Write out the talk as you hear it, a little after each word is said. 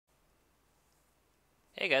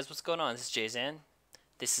Hey guys, what's going on? This is Jayzan.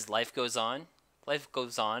 This is Life Goes On. Life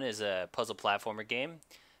Goes On is a puzzle platformer game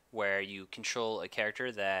where you control a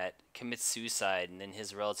character that commits suicide and then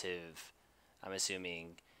his relative, I'm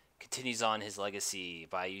assuming, continues on his legacy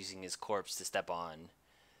by using his corpse to step on.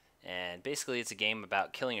 And basically it's a game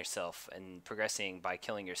about killing yourself and progressing by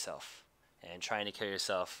killing yourself and trying to kill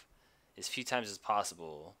yourself as few times as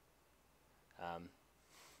possible. Um,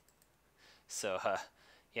 so,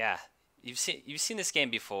 yeah, you've seen this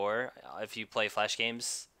game before if you play Flash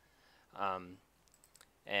games, um,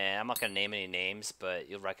 and I'm not gonna name any names, but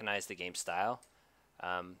you'll recognize the game style.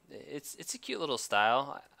 It's a cute little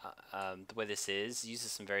style. The way this is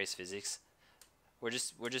uses some various physics. We're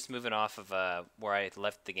just moving off of where I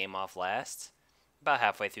left the game off last, about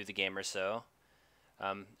halfway through the game or so.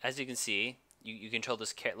 As you can see, you control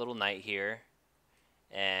this little knight here,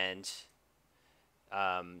 and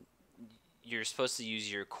um, you're supposed to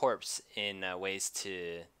use your corpse in ways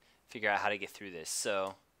to figure out how to get through this.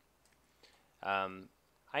 So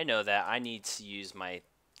I know that I need to use my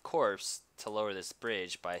corpse to lower this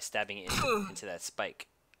bridge by stabbing it into that spike.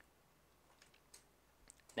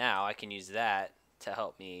 Now I can use that to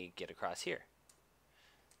help me get across here.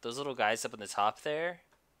 Those little guys up on the top there,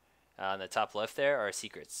 on the top left there, are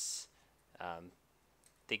secrets.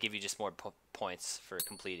 They give you just more points for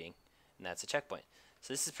completing, and that's a checkpoint.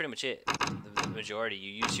 So this is pretty much it. The majority,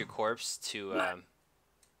 you use your corpse to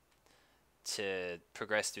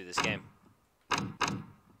progress through this game.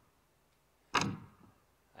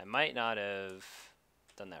 I might not have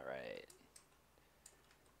done that right.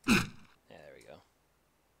 Yeah, there we go.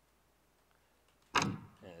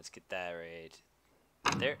 And let's get that right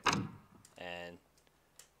there. And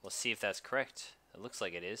we'll see if that's correct. It looks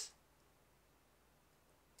like it is.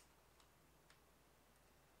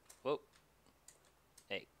 Whoa.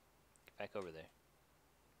 Hey, get back over there.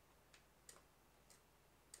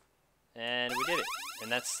 And we did it.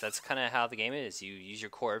 And that's kind of how the game is. You use your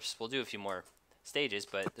corpse. We'll do a few more stages,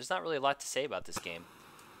 but there's not really a lot to say about this game.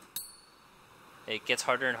 It gets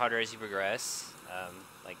harder and harder as you progress.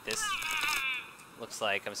 Like this looks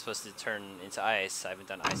like I'm supposed to turn into ice. I haven't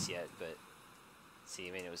done ice yet, but see,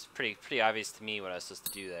 I mean, it was pretty obvious to me what I was supposed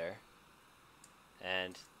to do there.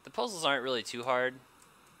 And the puzzles aren't really too hard.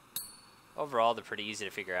 Overall, they're pretty easy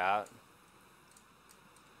to figure out.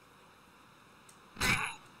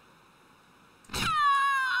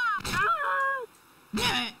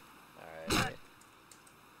 Alright.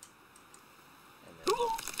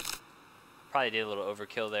 Probably did a little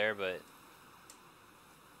overkill there, but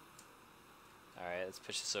alright, let's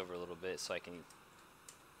push this over a little bit so I can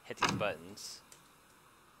hit these buttons.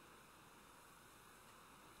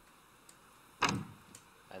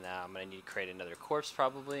 And now I'm going to need to create another corpse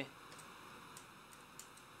probably.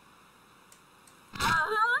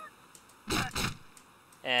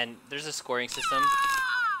 And there's a scoring system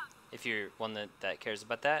if you're one that cares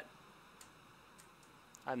about that.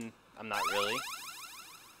 I'm not really.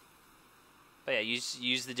 But yeah,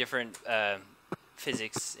 use the different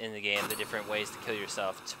physics in the game, the different ways to kill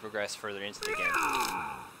yourself to progress further into the game.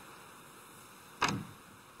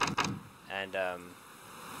 And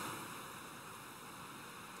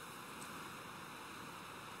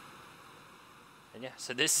yeah,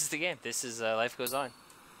 so this is the game. This is Life Goes On.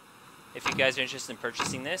 If you guys are interested in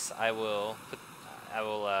purchasing this, I will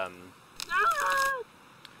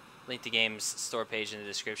link the game's store page in the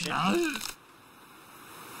description.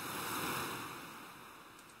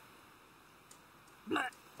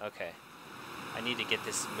 Okay, I need to get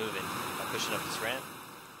this moving by pushing up this ramp.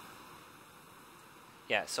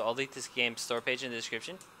 Yeah, so I'll link this game's store page in the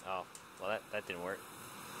description. Oh, well that didn't work.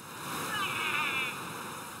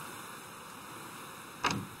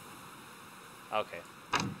 Okay.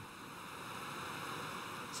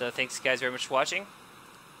 So thanks guys very much for watching.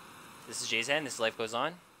 This is Jayzan. This is Life Goes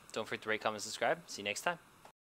On. Don't forget to rate, comment, subscribe. See you next time.